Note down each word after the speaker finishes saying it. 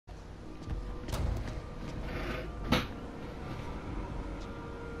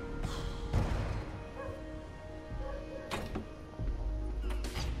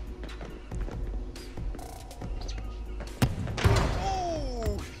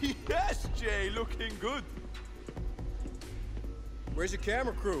looking good. Where's your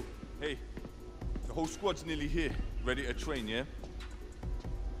camera crew? Hey, the whole squad's nearly here, ready to train, yeah?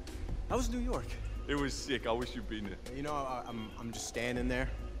 How was New York? It was sick. I wish you'd been there. You know, I'm just standing there,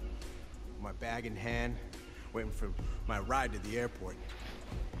 my bag in hand, waiting for my ride to the airport.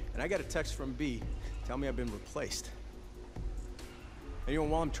 And I got a text from B, tell me I've been replaced. And you know,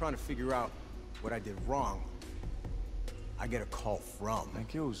 while I'm trying to figure out what I did wrong, I get a call from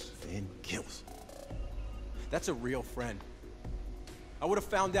Vin Gills. That's a real friend. I would have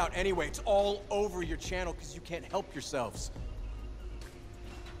found out anyway. It's all over your channel because you can't help yourselves.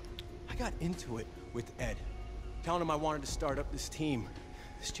 I got into it with Ed, telling him I wanted to start up this team.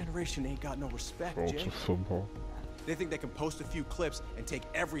 This generation ain't got no respect, Jay. They think they can post a few clips and take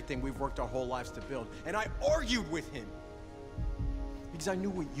everything we've worked our whole lives to build. And I argued with him because I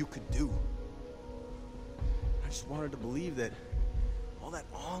knew what you could do. I just wanted to believe that all that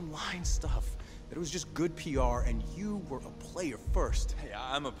online stuff, that it was just good PR and you were a player first. Hey,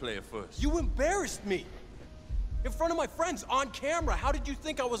 I'm a player first. You embarrassed me! In front of my friends, on camera. How did you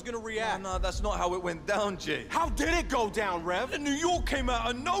think I was gonna react? No, that's not how it went down, Jay. How did it go down, Rev? New York came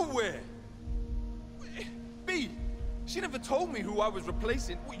out of nowhere. B, she never told me who I was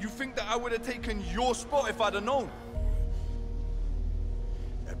replacing. What, you think that I would have taken your spot if I'd have known?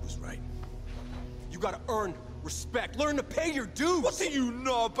 Ed was right. You gotta earn respect. Learn to pay your dues. What do you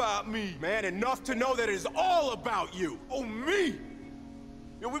know about me? Man, enough to know that it is all about you. Oh, me?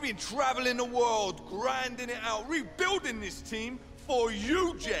 Yo, we've been traveling the world, grinding it out, rebuilding this team for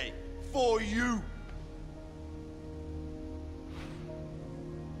you, Jay. For you.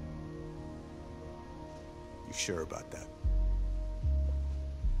 You sure about that?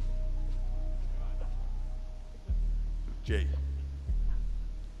 Jay.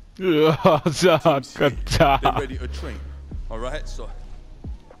 They're ready to train. All right, so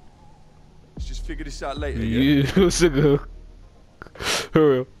let's just figure this out later. Yeah?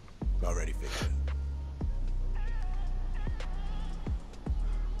 Hurry up. Already figured it.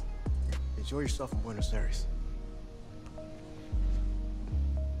 Enjoy yourself in Buenos Aires.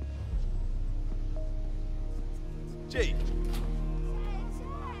 Jay.